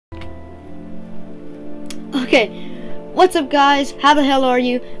Okay, what's up guys? How the hell are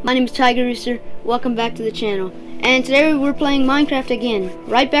you? My name is Tiger Rooster. Welcome back to the channel. And today we're playing Minecraft again,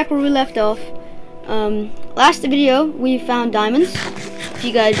 right back where we left off. Last video we found diamonds, if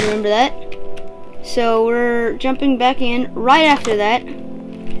you guys remember that. So we're jumping back in right after that,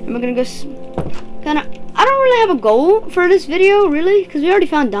 and we're gonna go I don't really have a goal for this video, really, because we already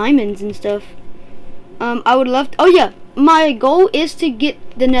found diamonds and stuff. I would love to, oh yeah, my goal is to get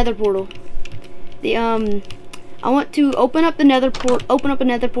the nether portal. I want to open up a nether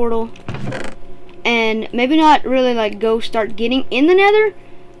portal, and maybe not really like go start getting in the nether,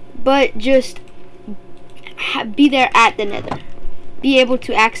 but just be there at the nether, be able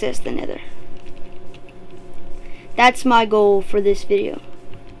to access the nether. That's my goal for this video.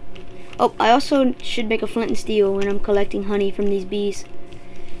 Oh, I also should make a flint and steel when I'm collecting honey from these bees.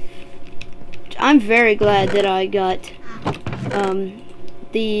 I'm very glad that I got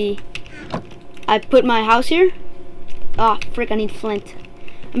I put my house here. Ah, frick, I need flint.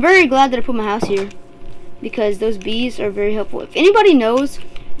 I'm very glad that I put my house here, because those bees are very helpful. If anybody knows,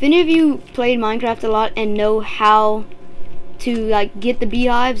 if any of you played Minecraft a lot and know how to like get the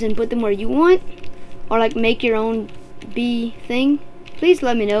beehives and put them where you want, or like make your own bee thing, please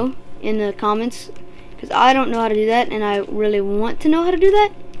let me know in the comments, because I don't know how to do that, and I really want to know how to do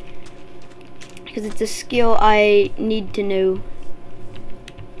that, because it's a skill I need to know.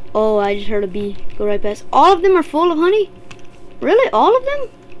 Oh, I just heard a bee go right past. All of them are full of honey? Really? All of them?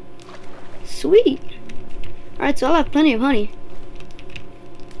 Sweet. Alright, so I'll have plenty of honey.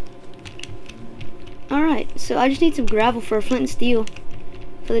 Alright, so I just need some gravel for a flint and steel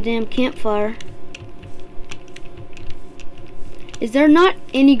for the damn campfire. Is there not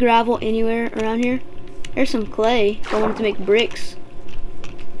any gravel anywhere around here? There's some clay if I wanted to make bricks,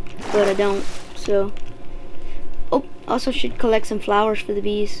 but I don't, so. Oh, also should collect some flowers for the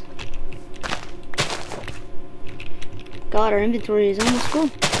bees. God, our inventory is almost full.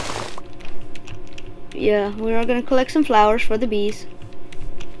 Yeah, we are gonna collect some flowers for the bees.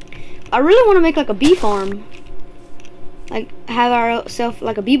 I really want to make like a bee farm, like have ourselves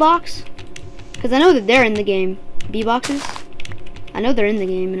like a bee box, because I know that they're in the game. Bee boxes, I know they're in the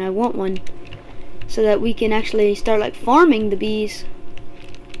game, and I want one so that we can actually start like farming the bees.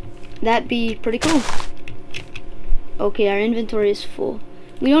 That'd be pretty cool. Okay, our inventory is full.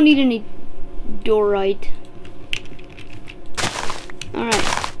 We don't need any diorite. Alright.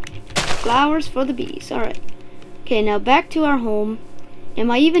 Flowers for the bees. Alright. Okay, now back to our home. Am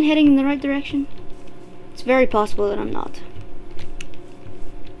I even heading in the right direction? It's very possible that I'm not.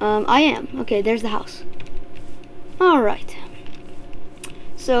 I am. Okay, there's the house. Alright.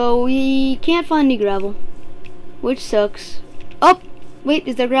 So we can't find any gravel, which sucks. Oh! Wait,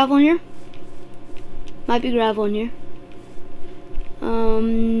 is there gravel in here? Might be gravel in here.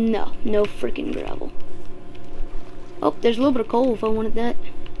 No freaking gravel. Oh, there's a little bit of coal if I wanted that.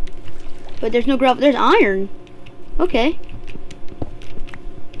 But there's no gravel. There's iron. Okay.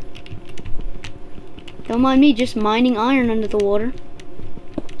 Don't mind me just mining iron under the water.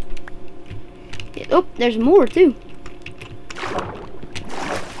 Yeah, oh, there's more too.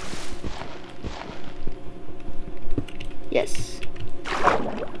 Yes.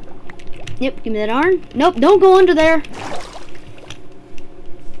 Yep, give me that iron. Nope, don't go under there.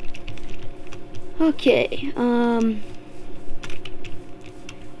 Okay,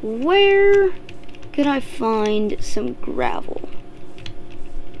 where could I find some gravel?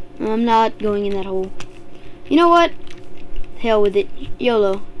 I'm not going in that hole. You know what? Hell with it.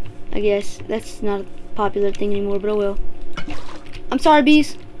 YOLO, I guess. That's not a popular thing anymore, but oh well. I'm sorry,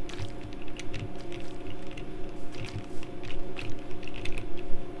 bees.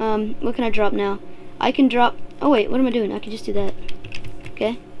 What can I drop now? I can drop, oh wait, what am I doing? I can just do that.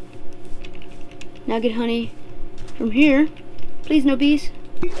 Okay. Now get honey from here. Please, no bees.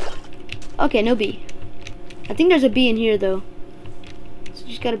 Okay, no bee. I think there's a bee in here though, so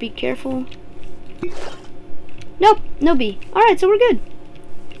just gotta be careful. Nope, no bee. Alright, so we're good.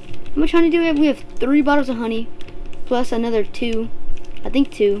 How much honey do we have? We have 3 bottles of honey, plus another 2. I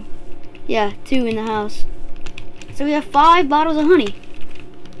think 2. Yeah, 2 in the house. So we have 5 bottles of honey,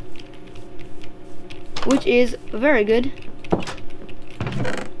 which is very good.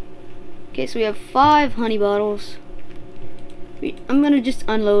 Okay, so we have 5 honey bottles. I'm gonna just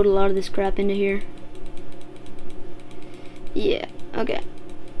unload a lot of this crap into here. Yeah, okay.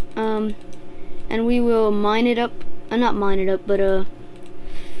 And we will mine it up. Not mine it up, but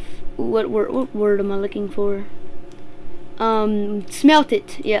what word am I looking for? Smelt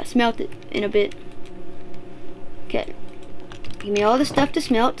it. Yeah, smelt it in a bit. Okay. Give me all the stuff to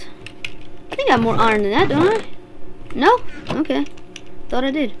smelt. I think I have more iron than that, don't I? No? Okay. Thought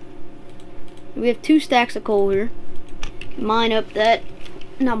I did. We have 2 stacks of coal here. Mine up that.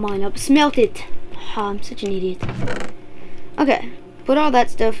 Not mine up. Smelt it. Oh, I'm such an idiot. Okay. Put all that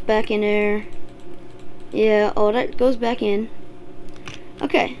stuff back in there. Yeah, all that goes back in.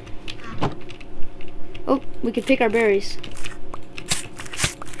 Okay. Oh, we can pick our berries.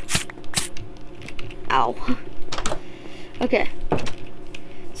 Ow. Okay.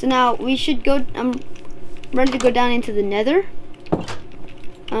 So now we should go. I'm ready to go down into the nether.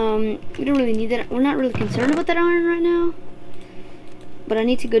 We don't really need that. We're not really concerned about that iron right now. But I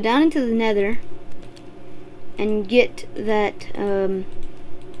need to go down into the nether and get that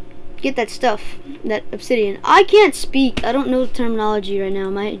stuff, that obsidian. I can't speak. I don't know the terminology right now.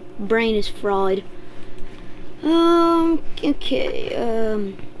 My brain is fried.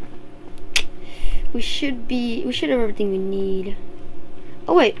 Okay. We should have everything we need.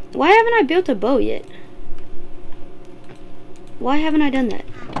 Oh wait, why haven't I built a bow yet? Why haven't I done that?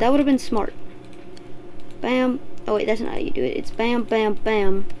 That would have been smart. Bam. Oh wait, that's not how you do it. It's bam, bam,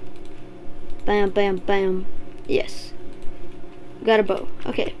 bam. Bam, bam, bam. Yes. Got a bow.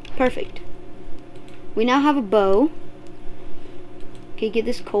 Okay, perfect. We now have a bow. Okay, get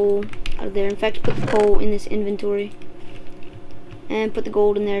this coal out of there. In fact, put the coal in this inventory. And put the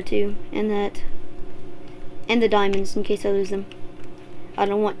gold in there too. And that. And the diamonds in case I lose them. I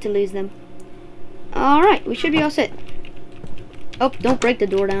don't want to lose them. Alright, we should be all set. Oh, don't break the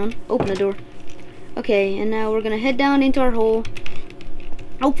door down. Open the door. Okay, and now we're gonna head down into our hole.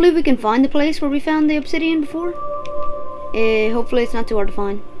 Hopefully we can find the place where we found the obsidian before. Hopefully it's not too hard to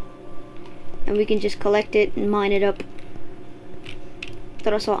find. And we can just collect it and mine it up.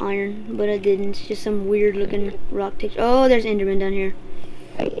 Thought I saw iron, but I didn't. It's just some weird looking rock texture. Oh, there's Enderman down here.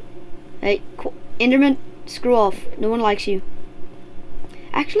 Hey, cool. Enderman, screw off. No one likes you.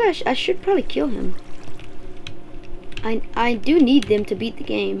 Actually, I should probably kill him. I do need them to beat the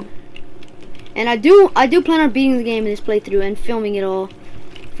game. And I do plan on beating the game in this playthrough and filming it all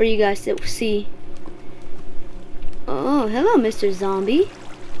for you guys to see. Oh, hello, Mr. Zombie.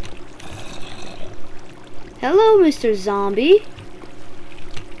 Hello, Mr. Zombie.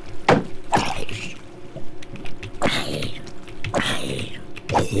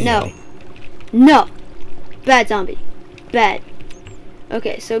 No. No. Bad zombie. Bad.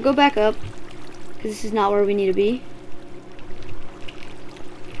 Okay, so go back up. Because this is not where we need to be.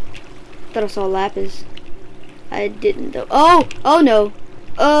 Thought I saw lapis. I didn't though. Oh! Oh no!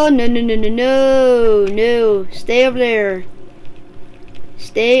 Oh no no no no no! No! Stay over there.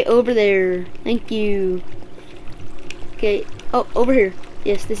 Stay over there. Thank you. Okay. Oh, over here.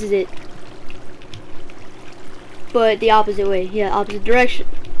 Yes, this is it. But the opposite way. Yeah, opposite direction.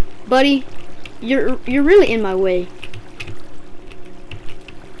 Buddy, you're really in my way.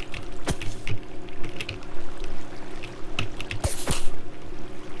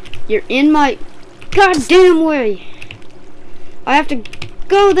 You're in my goddamn way. I have to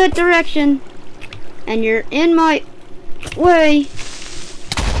go that direction. And you're in my way.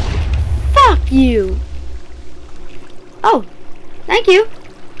 Fuck you. Oh, thank you.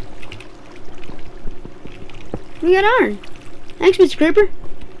 We got iron. Thanks, Mr. Creeper.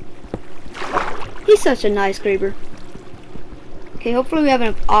 He's such a nice creeper. Okay, hopefully we have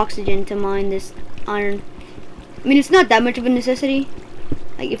enough oxygen to mine this iron. I mean, it's not that much of a necessity.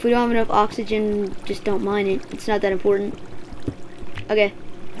 Like, if we don't have enough oxygen, just don't mine it. It's not that important. Okay.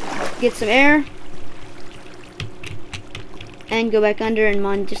 Get some air. And go back under and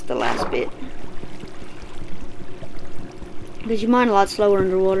mine just the last bit. Because you mine a lot slower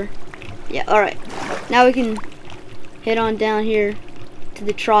underwater. Yeah, alright. Now we can head on down here to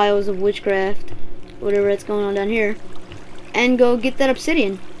the Trials of Witchcraft. Whatever that's going on down here. And go get that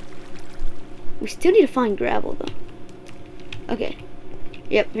obsidian. We still need to find gravel, though. Okay.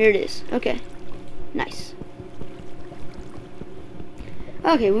 Yep, here it is. Okay. Nice.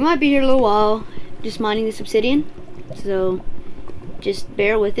 Okay, we might be here a little while just mining this obsidian. So, just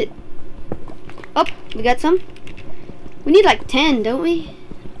bear with it. Oh, we got some. We need like 10, don't we?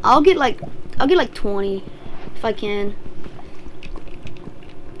 I'll get like 20 if I can.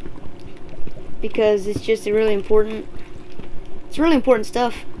 Because it's just really important. It's really important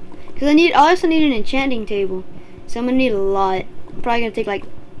stuff. Because I also need an enchanting table. So I'm gonna need a lot. I'm probably gonna take like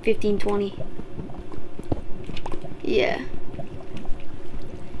 15, 20. Yeah.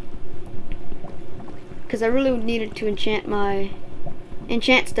 Because I really needed to enchant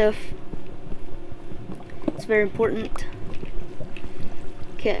stuff. It's very important.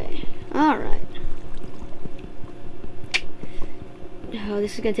 Okay. Alright. Oh,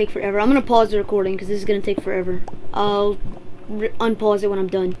 this is gonna take forever. I'm gonna pause the recording because this is gonna take forever. I'll unpause it when I'm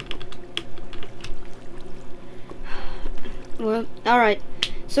done. Well, alright.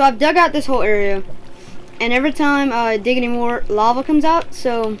 So I've dug out this whole area, and every time I dig any more, lava comes out.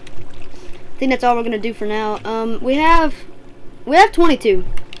 So I think that's all we're gonna do for now. We have 22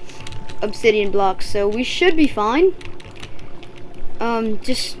 obsidian blocks, so we should be fine.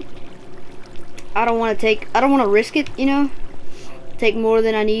 Just I don't want to risk it, you know, take more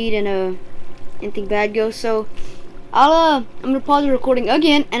than I need and anything bad goes. So I'm gonna pause the recording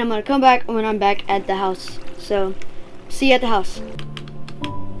again, and I'm gonna come back when I'm back at the house. So see you at the house.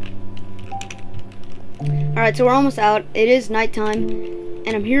 Alright, so we're almost out. It is nighttime,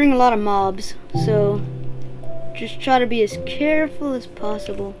 and I'm hearing a lot of mobs, so just try to be as careful as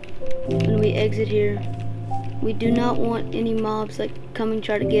possible when we exit here. We do not want any mobs like come and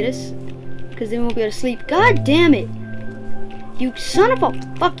try to get us, because then we won't be able to sleep. God damn it! You son of a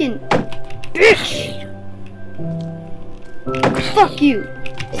fucking bitch! Fuck you!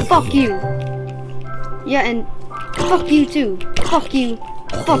 Fuck you! Yeah, and fuck you too! Fuck you!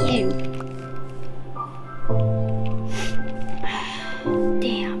 Fuck you!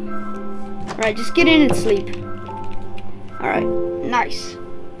 Damn. Alright, just get in and sleep. Alright, nice.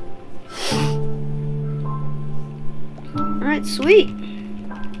 Alright, sweet.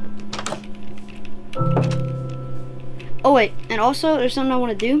 Oh wait, and also there's something I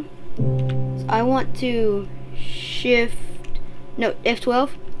want to do. So I want to shift, no, F12.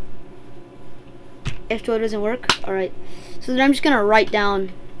 F12 doesn't work. Alright, so then I'm just gonna write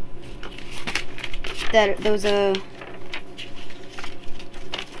down that those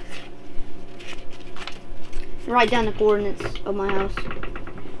write down the coordinates of my house.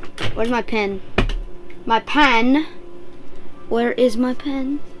 Where's my pen? My pen. Where is my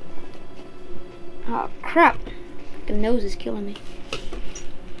pen? Oh crap! The nose is killing me.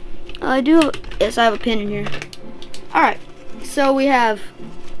 I do. Yes, I have a pen in here. All right. So we have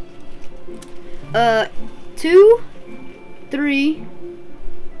 2, 3,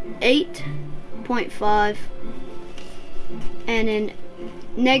 8.5, and then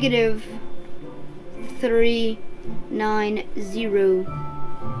negative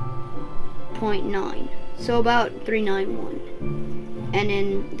 390.9. So about 391. And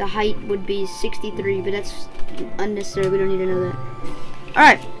then the height would be 63, but that's unnecessary. We don't need to know that.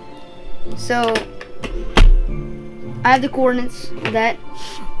 Alright. So I have the coordinates of that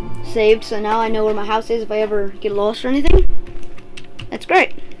saved, so now I know where my house is if I ever get lost or anything. That's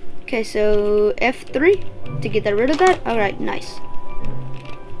great. Okay, so F3 to get rid of that. Alright, nice.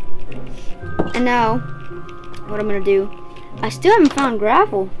 And now, what I'm gonna do, I still haven't found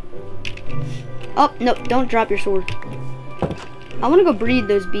gravel. Oh, no, don't drop your sword. I wanna go breed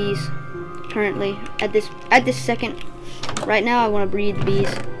those bees currently, at this second. Right now I wanna breed the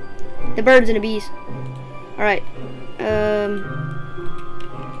bees. The birds and the bees. Alright.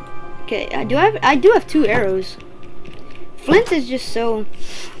 Okay, I do have 2 arrows. Flint is just so,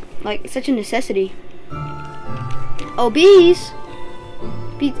 like, such a necessity. Oh, bees!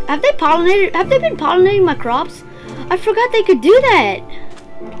 Have they pollinated? Have they been pollinating my crops? I forgot they could do that.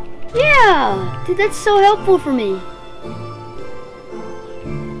 Yeah, dude, that's so helpful for me.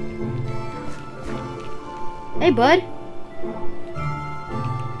 Hey, bud.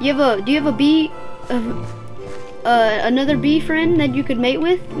 Do you have a bee? Another bee friend that you could mate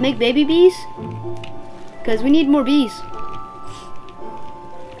with? Make baby bees? Cause we need more bees.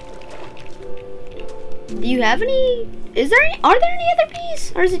 Do you have any? Are there any other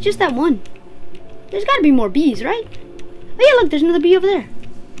bees? Or is it just that one? There's gotta be more bees, right? Oh yeah, look, there's another bee over there.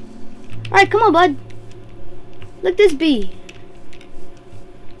 Alright, come on, bud. Look, this bee.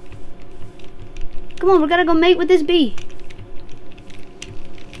 Come on, we gotta go mate with this bee.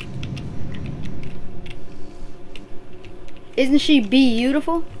 Isn't she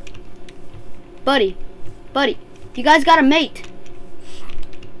beautiful? Buddy, you guys gotta mate.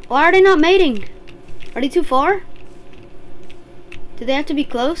 Why are they not mating? Are they too far? Do they have to be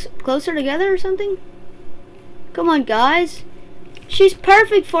closer together or something? Come on, guys. She's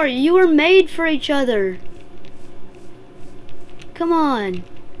perfect for you. You were made for each other. Come on.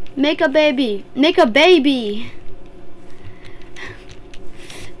 Make a baby. Make a baby.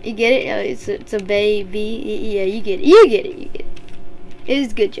 You get it? It's a baby. Yeah, you get it. You get it. You get it. It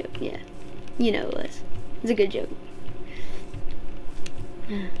was a good joke. Yeah. You know it was. It's a good joke.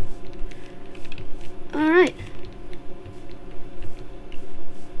 Alright.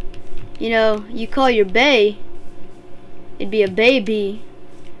 You know, you call your bae, it'd be a baby.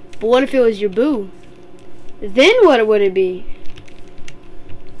 But what if it was your boo? Then what would it be?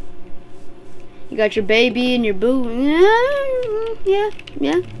 You got your baby and your boo. Yeah.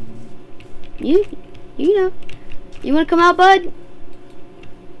 You know. You wanna come out, bud?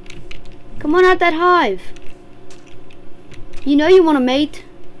 Come on out that hive. You know you wanna mate.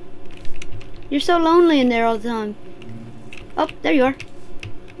 You're so lonely in there all the time. Oh, there you are.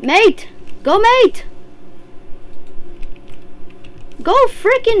 Mate! Go mate! Go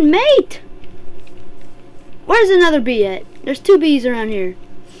freaking mate! Where's another bee at? There's 2 bees around here.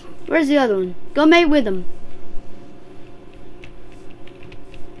 Where's the other one? Go mate with them.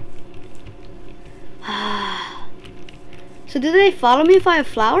 So do they follow me if I have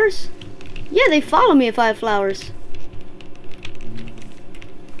flowers? Yeah, they follow me if I have flowers.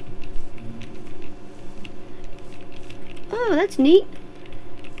 Oh, that's neat.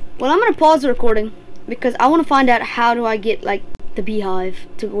 Well, I'm gonna pause the recording because I want to find out how do I get like the beehive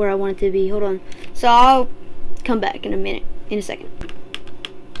to where I want it to be. Hold on. So I'll come back in a second.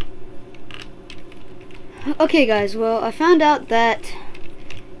 Okay guys, well I found out that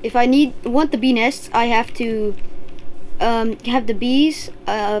if I want the bee nests, I have to have the bees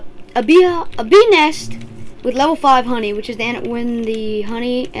a bee nest with level 5 honey, which is when the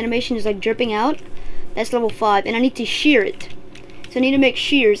honey animation is like dripping out. That's level 5, and I need to shear it. So I need to make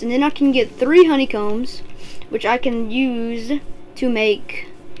shears, and then I can get 3 honeycombs, which I can use to make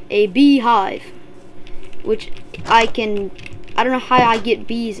a beehive. Which I don't know how I get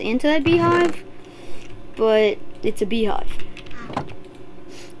bees into that beehive, but it's a beehive.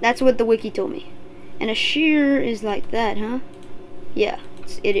 That's what the wiki told me. And a shear is like that, huh? Yeah,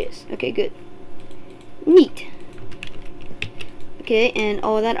 it is. Okay, good. Neat. Okay, and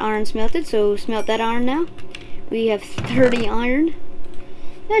all that iron smelted, so smelt that iron now. We have 30 iron.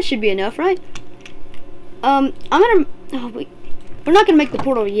 That should be enough, right? We're not gonna make the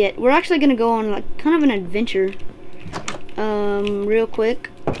portal yet. We're actually gonna go on like kind of an adventure, real quick,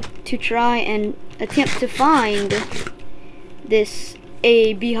 to try and attempt to find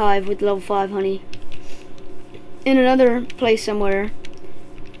a beehive with level 5 honey in another place somewhere,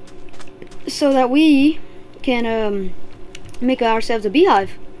 so that we can make ourselves a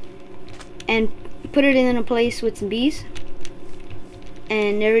beehive and put it in a place with some bees,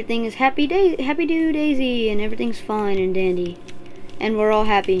 and everything is happy do daisy, and everything's fine and dandy, and we're all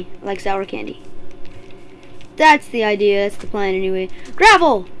happy like sour candy. That's the idea. That's the plan anyway.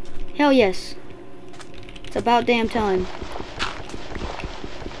 Gravel! Hell yes. It's about damn time.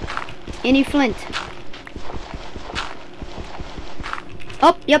 Any flint?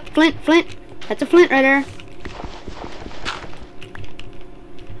 Oh, yep, flint. That's a flint right there.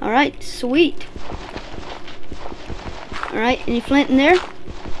 Alright, sweet. Alright, any flint in there?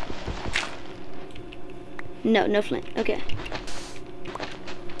 No flint. Okay.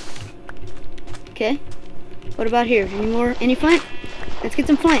 Okay. What about here? Any flint? Let's get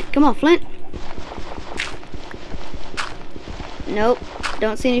some flint. Come on, flint. Nope.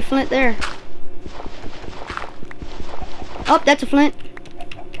 Don't see any flint there. Oh, that's a flint.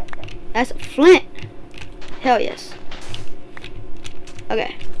 That's a flint. Hell yes.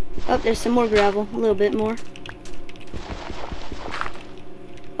 Okay. Oh, there's some more gravel. A little bit more.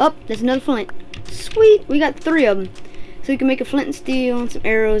 Oh, there's another flint. Sweet. We got 3 of them. So we can make a flint and steel and some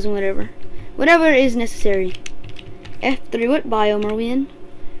arrows and whatever. Whatever is necessary. F3. What biome are we in?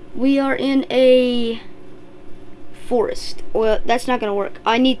 We are in a forest. Well, that's not gonna work.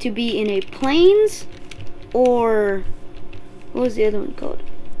 I need to be in a plains, or what was the other one called?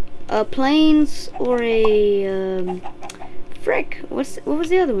 A plains or a frick. What was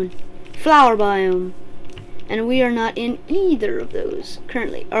the other one? Flower biome. And we are not in either of those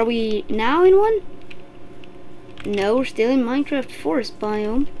currently. Are we now in one? No, we're still in Minecraft forest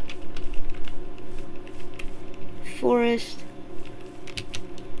biome. Forest.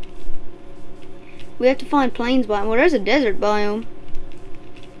 We have to find plains biome. Well, there's a desert biome.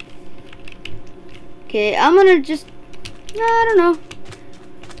 Okay, I'm gonna just, I don't know.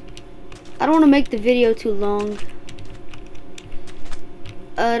 I don't want to make the video too long.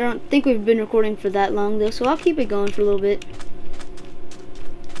 I don't think we've been recording for that long though, so I'll keep it going for a little bit.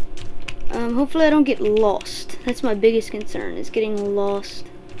 Hopefully I don't get lost. That's my biggest concern, is getting lost.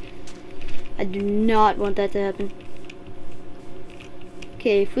 I do not want that to happen.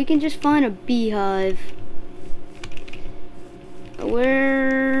 Okay, if we can just find a beehive.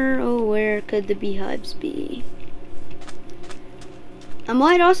 Where could the beehives be? I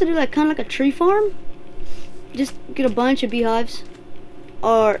might also do like kind of like a tree farm. Just get a bunch of beehives.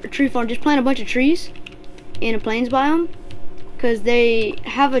 Or a tree farm, just plant a bunch of trees in a plains biome, because they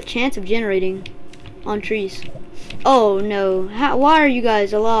have a chance of generating on trees. Oh no, why are you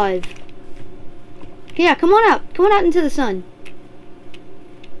guys alive? Yeah, come on out into the sun.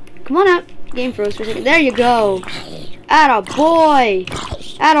 Come on out. Game froze for a second. There you go. Attaboy.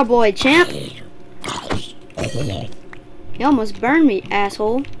 Attaboy, champ. You almost burned me,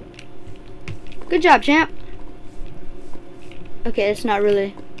 asshole. Good job, champ. Okay, it's not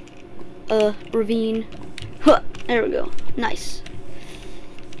really. ravine. Huh, there we go. Nice.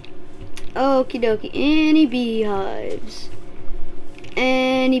 Okie dokie. Any beehives?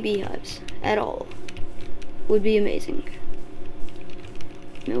 Any beehives at all would be amazing.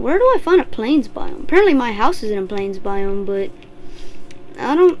 Now, where do I find a plains biome? Apparently my house is in a plains biome, but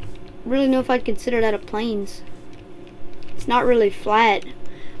I don't really know if I'd consider that a plains. It's not really flat.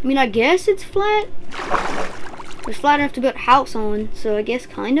 I mean, I guess it's flat. It's flat enough to build a house on, so I guess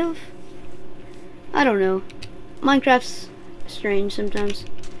kind of. I don't know. Minecraft's strange sometimes.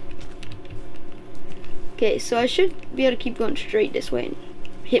 Okay, so I should be able to keep going straight this way and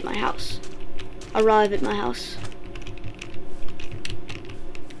hit my house. Arrive at my house.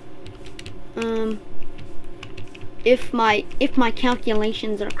 If my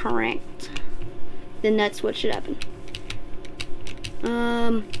calculations are correct, then that's what should happen.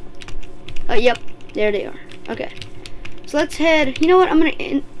 Yep, there they are. Okay, so let's head. You know what? I'm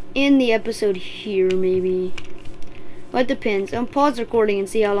gonna end the episode here, maybe. Well, it depends. I'll pause recording and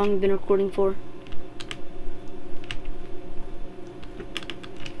see how long we've been recording for.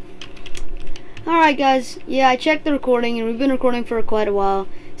 Alright, guys. Yeah, I checked the recording, and we've been recording for quite a while.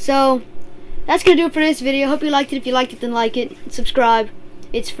 So that's gonna do it for this video. Hope you liked it. If you liked it, then like it, subscribe.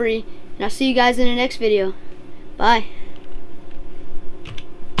 It's free, and I'll see you guys in the next video. Bye.